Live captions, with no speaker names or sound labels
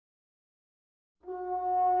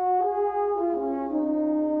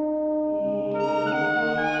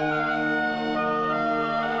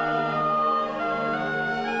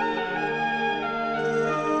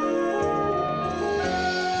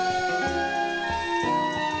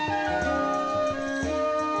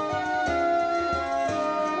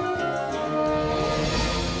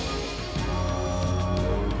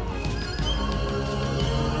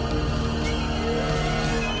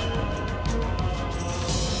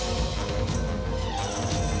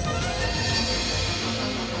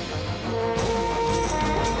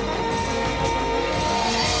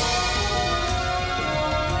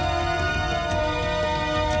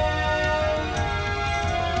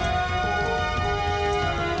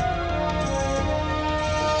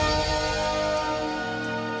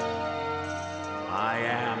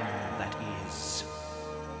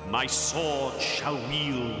my sword shall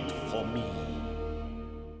wield for me.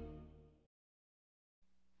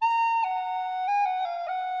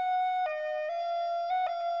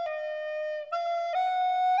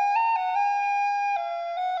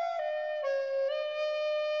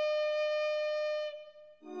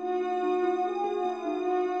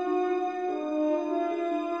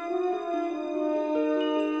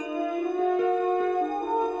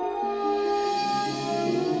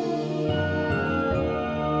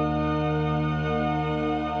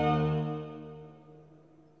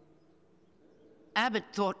 Abbott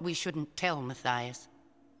thought we shouldn't tell Matthias.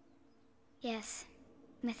 Yes,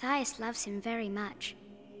 Matthias loves him very much.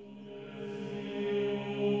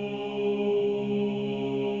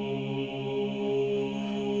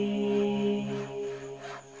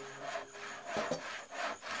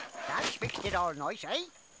 That's fixed it all nice, eh?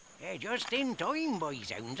 Yeah, just in time, by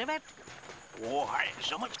sounds of it. Oh,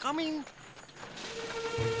 someone's coming.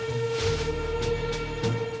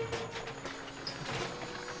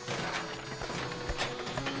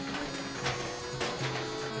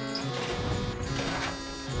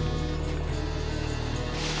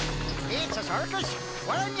 It's a circus.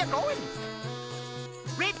 Where are you going?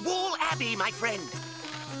 Redwall Abbey, my friend.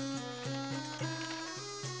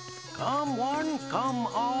 Come one, come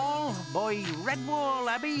all, by Redwall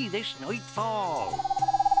Abbey this nightfall.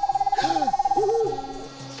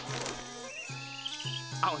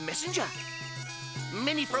 Our messenger.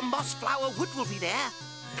 Minnie from Mossflower Wood will be there.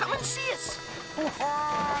 Come and see us.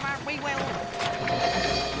 Oh, that we will.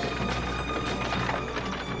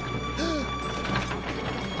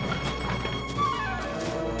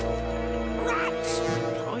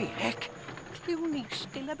 Heck, Cluny's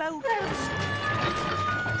still about.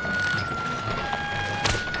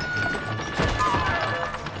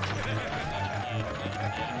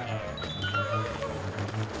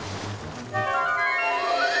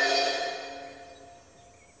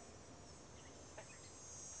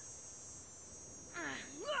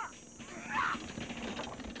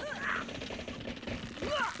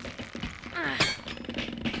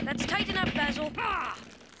 That's tight enough, Basil.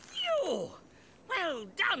 Phew! Well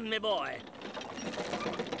done, me boy.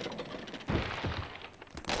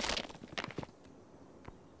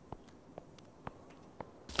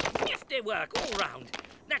 Nifty work all round.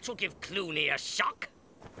 That shall give Cluny a shock.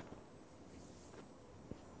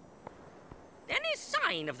 Any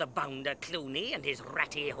sign of the bounder Cluny and his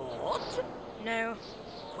ratty hordes? No.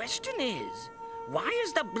 Question is, why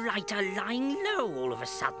is the blighter lying low all of a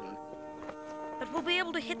sudden? But we'll be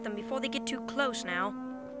able to hit them before they get too close now.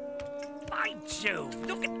 By Jove,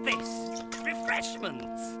 look at this!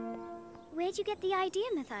 Refreshments! Where'd you get the idea,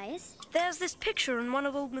 Matthias? There's this picture in one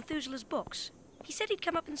of old Methuselah's books. He said he'd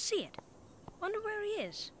come up and see it. Wonder where he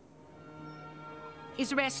is.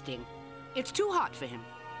 He's resting. It's too hot for him.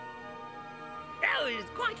 Oh, he's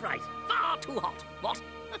quite right. Far too hot. What?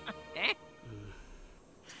 Eh?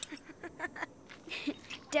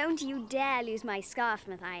 Don't you dare lose my scarf,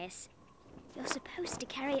 Matthias. You're supposed to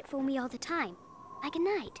carry it for me all the time, like a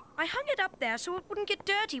knight. I hung it up there so it wouldn't get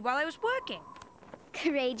dirty while I was working.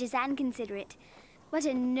 Courageous and considerate. What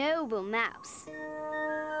a noble mouse.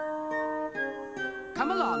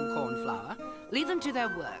 Come along, Cornflower. Leave them to their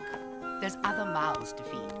work. There's other mouths to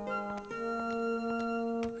feed.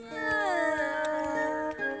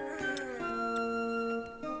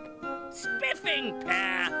 Spiffing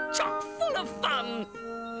pair, chock full of fun.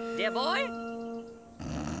 Dear boy?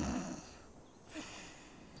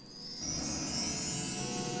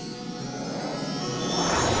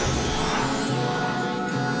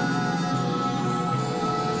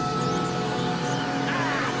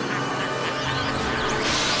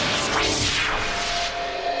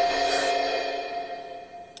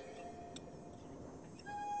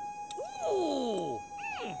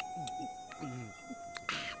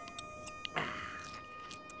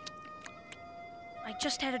 I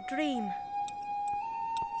just had a dream.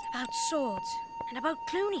 About swords and about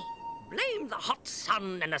Cluny. Blame the hot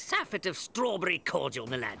sun and a surfeit of strawberry cordial,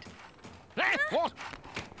 my lad. Eh, what?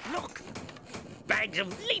 Look! Bags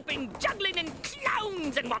of leaping, juggling and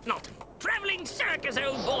clowns and whatnot. Travelling circus,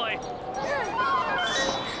 old boy.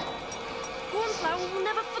 Cornflower will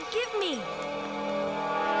never forgive me.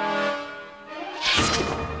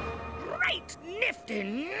 Great nifty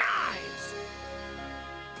knives!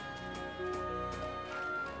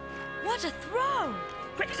 What a throw!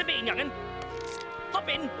 Quick as a bean, young'un. Hop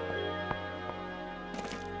in.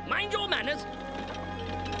 Mind your manners.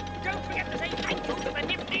 Don't forget to say thank you to the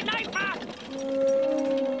nifty knifer.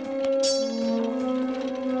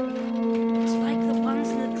 It's like the ones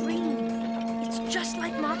in the dream. It's just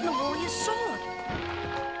like Martin the Warrior's sword.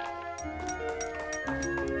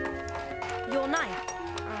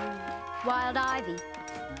 wild ivy.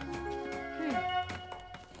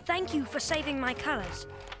 Thank you for saving my colours.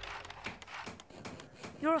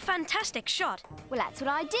 You're a fantastic shot. Well, that's what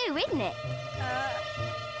I do, isn't it?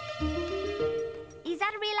 Is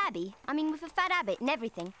that a real abbey? I mean, with a fat abbot and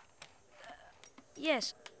everything.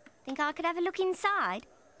 Yes. Think I could have a look inside?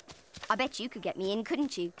 I bet you could get me in,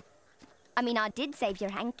 couldn't you? I mean, I did save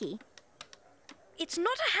your hanky. It's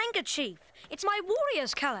not a handkerchief. It's my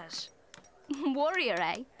warrior's colours. Warrior,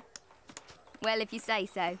 eh? Well, if you say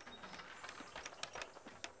so.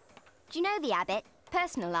 Do you know the abbot?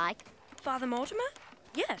 Personal-like. Father Mortimer?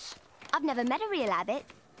 Yes. I've never met a real abbot.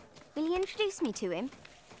 Will you introduce me to him?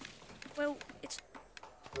 Well, it's...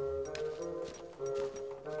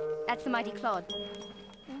 That's the mighty Claude.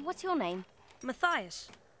 What's your name? Matthias.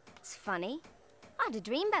 It's funny. I had a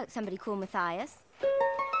dream about somebody called Matthias.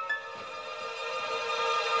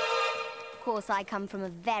 Of course, I come from a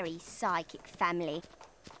very psychic family.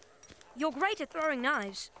 You're great at throwing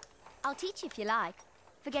knives. I'll teach you if you like,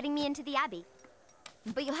 for getting me into the Abbey.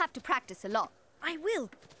 But you'll have to practice a lot. I will.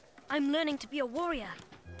 I'm learning to be a warrior.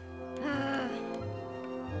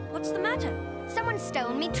 What's the matter? Someone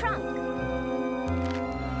stole me trunk.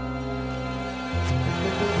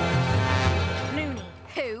 Cluny.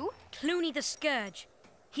 Who? Cluny the Scourge.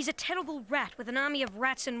 He's a terrible rat with an army of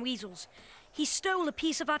rats and weasels. He stole a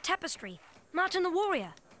piece of our tapestry. Martin the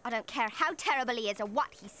Warrior. I don't care how terrible he is or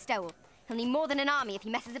what he stole. He'll need more than an army if he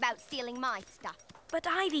messes about stealing my stuff. But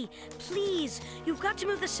Ivy, please, you've got to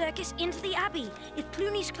move the circus into the Abbey. If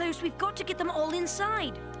Cluny's closed, we've got to get them all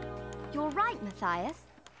inside. You're right, Matthias.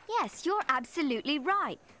 Yes, you're absolutely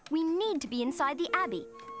right. We need to be inside the Abbey.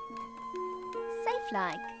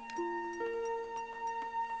 Safe-like.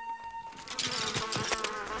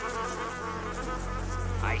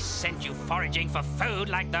 I sent you foraging for food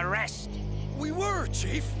like the rest. We were,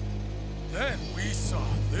 Chief. Then we saw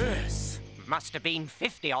this. Must have been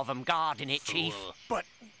 50 of them guarding it, Chief. But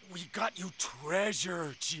we got you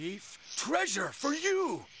treasure, Chief. Treasure for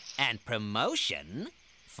you. And promotion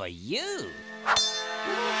for you.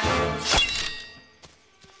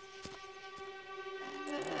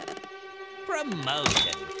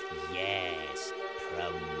 Promotion. Yes,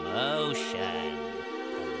 promotion.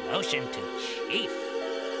 Promotion to Chief.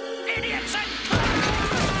 Idiots and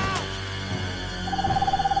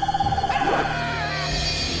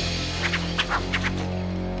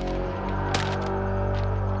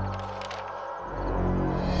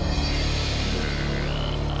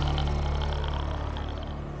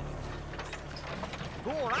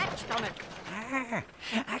That's done it.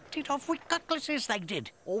 Acted off with cutlasses, they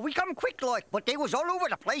did. Oh, we come quick like, but they was all over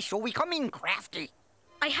the place, so we come in crafty.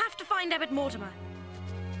 I have to find Abbot Mortimer.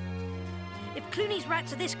 If Cluny's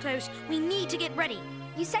rats are this close, we need to get ready.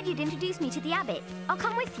 You said you'd introduce me to the abbot. I'll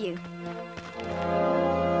come with you.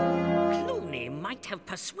 Cluny might have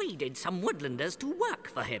persuaded some woodlanders to work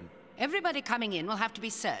for him. Everybody coming in will have to be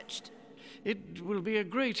searched. It will be a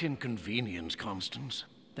great inconvenience, Constance.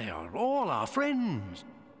 They are all our friends.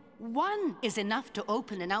 One is enough to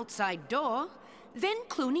open an outside door. Then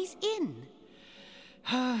Cluny's in.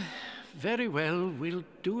 Very well, we'll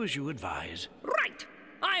do as you advise. Right!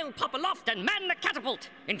 I'll pop aloft and man the catapult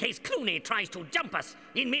in case Cluny tries to jump us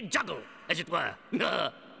in mid-juggle, as it were.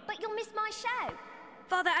 But you'll miss my show.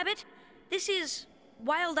 Father Abbot, this is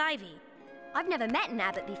Wild Ivy. I've never met an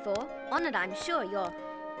abbot before. Honoured, I'm sure, your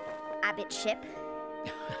abbotship.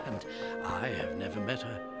 And I have never met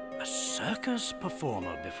a circus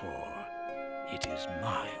performer before. It is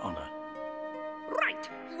my honor. Right!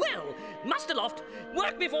 Well, muster loft,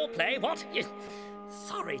 work before play, what?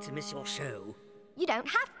 Sorry to miss your show. You don't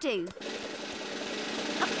have to.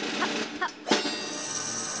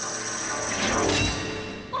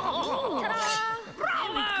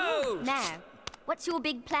 Bravo! Now, what's your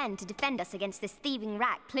big plan to defend us against this thieving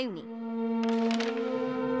rat, Cluny? Who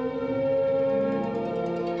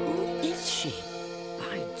is she?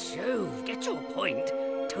 By Jove, get your point.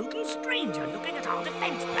 Total stranger looking at our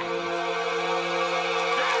defense plans.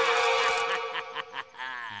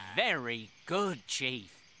 Very good,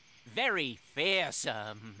 Chief. Very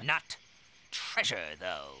fearsome. Not treasure,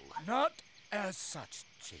 though. Not as such,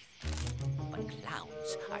 Chief. But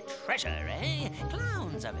clowns are treasure, eh?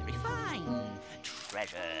 Clowns are very fine.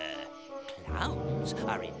 Treasure. Clowns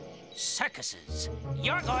are in circuses.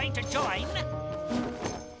 You're going to join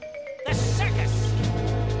the circus.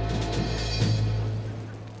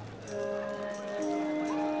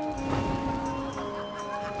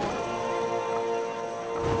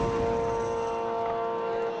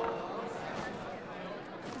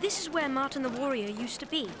 This is where Martin the Warrior used to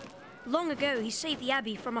be. Long ago, he saved the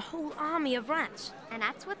Abbey from a whole army of rats. And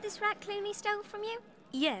that's what this rat Cluny stole from you?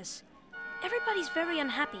 Yes. Everybody's very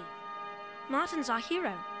unhappy. Martin's our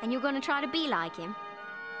hero. And you're going to try to be like him?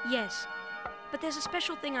 Yes. But there's a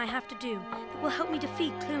special thing I have to do that will help me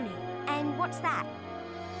defeat Cluny. And what's that?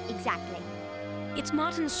 Exactly. It's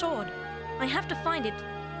Martin's sword. I have to find it.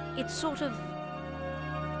 It's sort of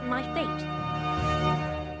my fate.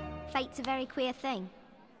 Fate's a very queer thing.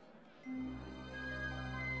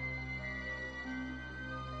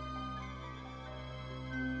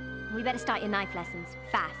 We better start your knife lessons,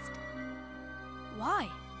 fast. Why?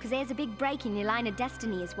 Because there's a big break in your line of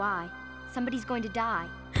destiny is why. Somebody's going to die.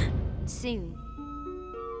 Soon.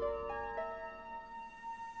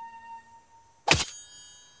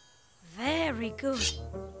 Very good.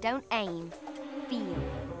 Don't aim. Feel.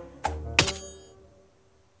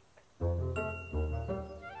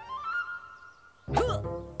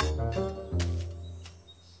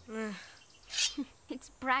 It's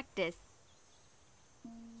practice.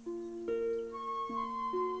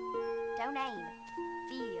 Don't aim.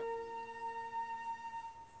 Feel.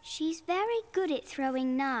 She's very good at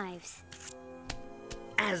throwing knives.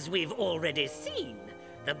 As we've already seen,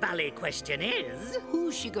 the ballet question is...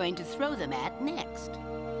 Who's she going to throw them at next?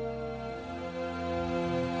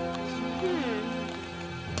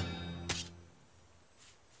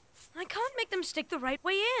 I can't make them stick the right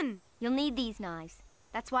way in. You'll need these knives.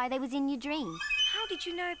 That's why they was in your dream. How did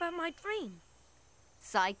you know about my dream?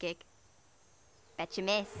 Psychic. Bet you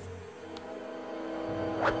miss.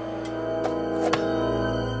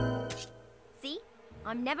 See?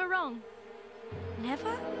 I'm never wrong.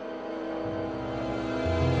 Never?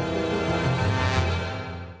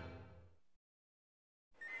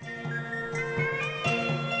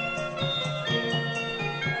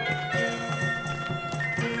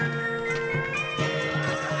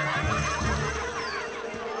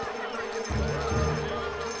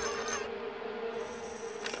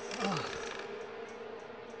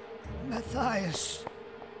 Matthias,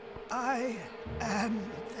 I am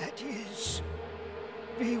that is.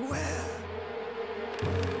 Beware.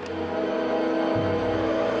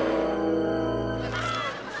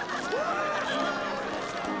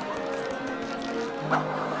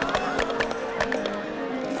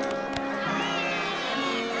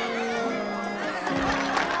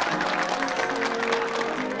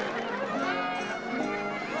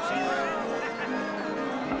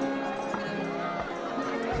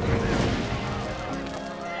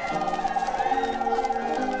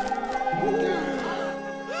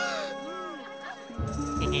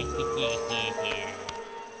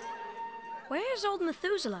 Where's old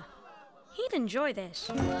Methuselah? He'd enjoy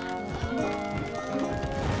this.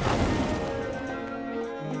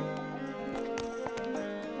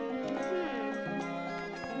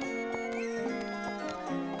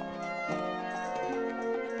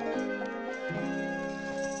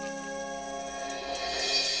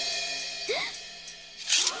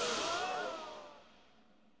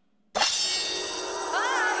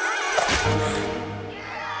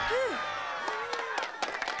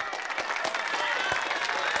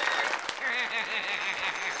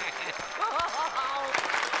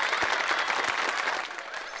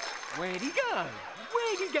 Where'd he go?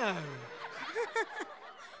 Where'd he go?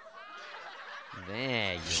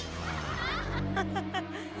 There you are.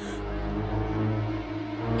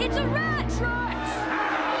 It's a rat!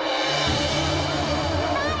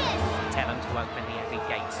 Tell him to open the Abbey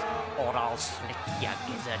gates, or I'll slit your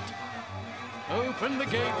gizzard. Open the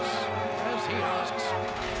gates, as he asks.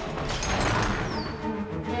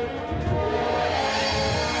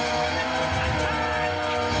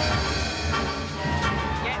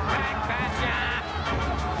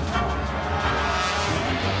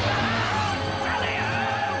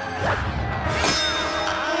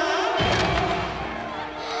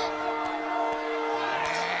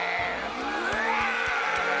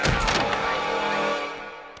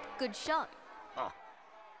 Good shot. Oh.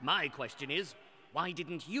 My question is, why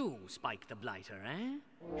didn't you spike the blighter, eh?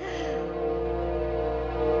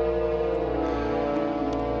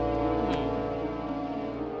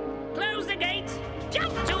 Close the gate!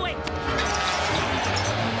 Jump to it!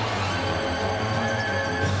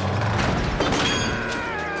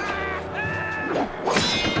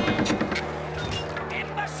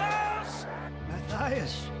 Imbeciles!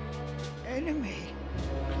 Matthias, enemy,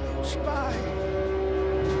 close by.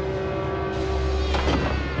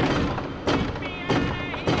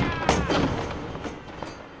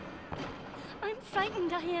 I'm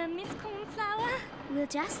frightened, I am, Miss Cornflower. We'll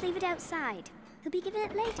just leave it outside. He'll be given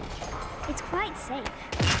it later. It's quite safe.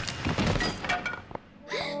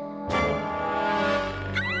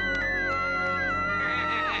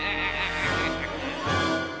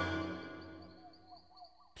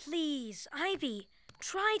 Please, Ivy,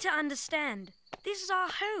 Try to understand. This is our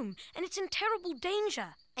home, and it's in terrible danger.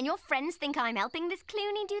 And your friends think I'm helping this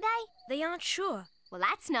Cluny, do they? They aren't sure. Well,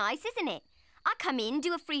 that's nice, isn't it? I come in,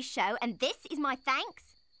 do a free show, and this is my thanks?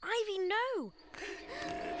 Ivy, no!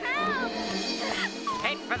 Help!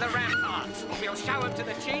 Head for the ramparts. We'll show them to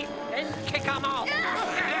the chief, then kick them off.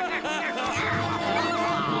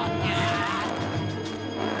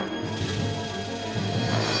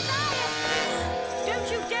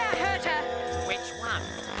 Don't you dare hurt her! Which one?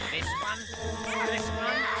 This one? This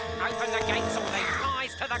one? Open the gates or they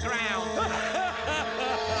rise to the ground.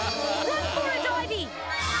 Run for it, Ivy!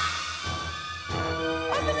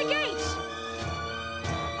 Open the gates!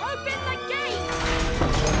 Open the gates!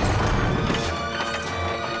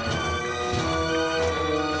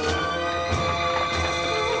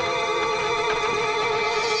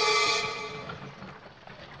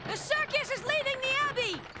 The circus is leaving the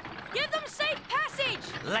Abbey! Give them safe passage!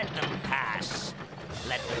 Let them pass.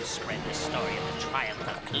 Let them spread the story of the triumph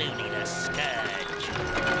of Cluny the Scourge.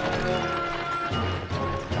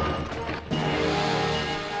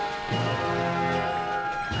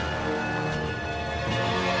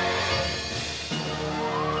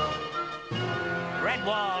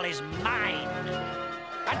 Redwall is mine.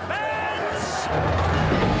 Advance!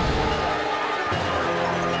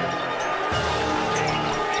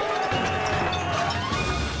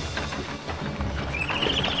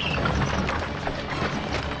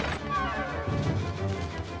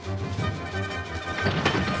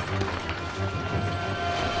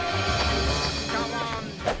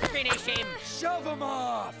 Shove him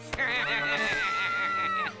off!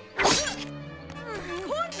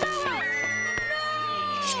 Cornflower!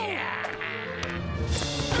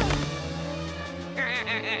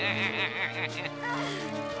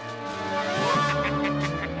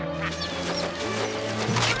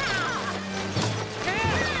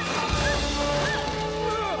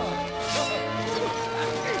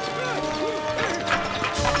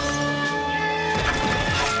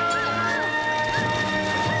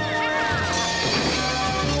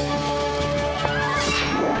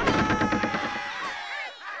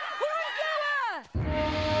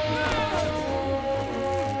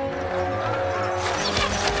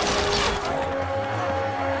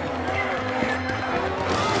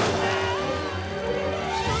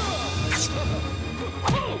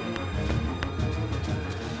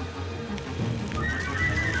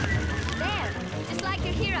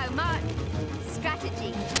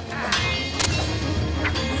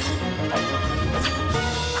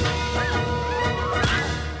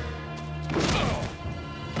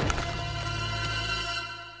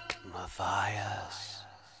 Matthias,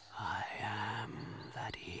 I am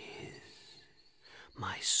that is.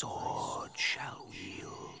 My sword shall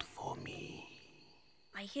wield for me.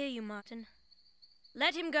 I hear you, Martin.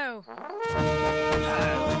 Let him go.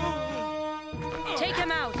 Take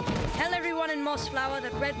him out. Tell everyone in Mossflower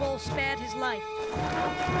that Redwall spared his life.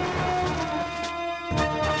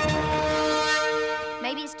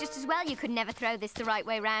 Maybe it's just as well you could never throw this the right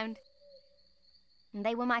way round. And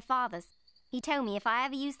they were my father's. He told me if I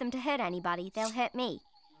ever use them to hurt anybody, they'll hurt me.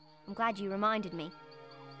 I'm glad you reminded me.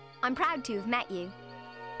 I'm proud to have met you.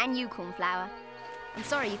 And you, Cornflower. I'm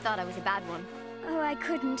sorry you thought I was a bad one. Oh, I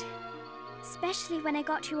couldn't. Especially when I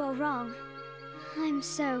got you all wrong. I'm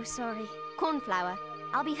so sorry. Cornflower,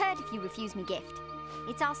 I'll be hurt if you refuse me gift.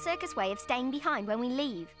 It's our circus way of staying behind when we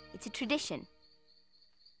leave. It's a tradition.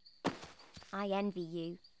 I envy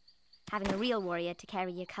you, having a real warrior to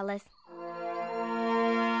carry your colours.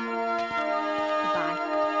 Goodbye.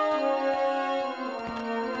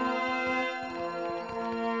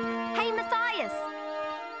 Hey, Matthias!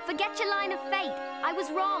 Forget your line of fate. I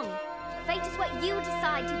was wrong. Fate is what you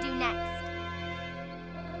decide to do next.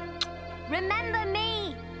 Remember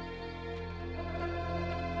me!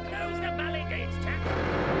 Close the valley gates, chap.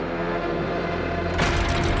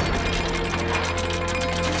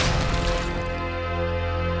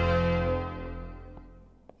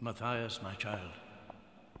 Matthias, my child,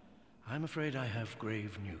 I'm afraid I have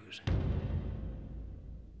grave news.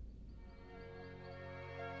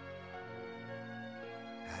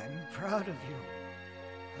 I'm proud of you.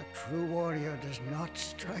 A true warrior does not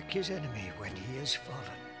strike his enemy when he is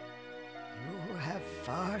fallen. You have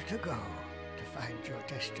far to go to find your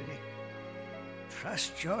destiny.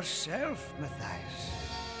 Trust yourself, Matthias,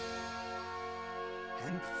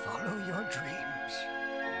 and follow your dreams.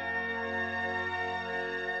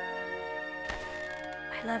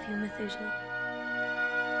 I love you, Methuselah.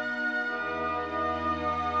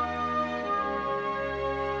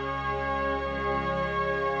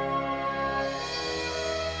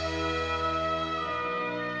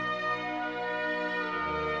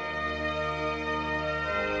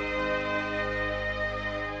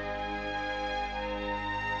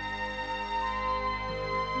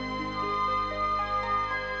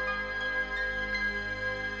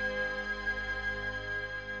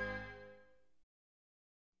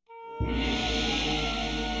 Thank you.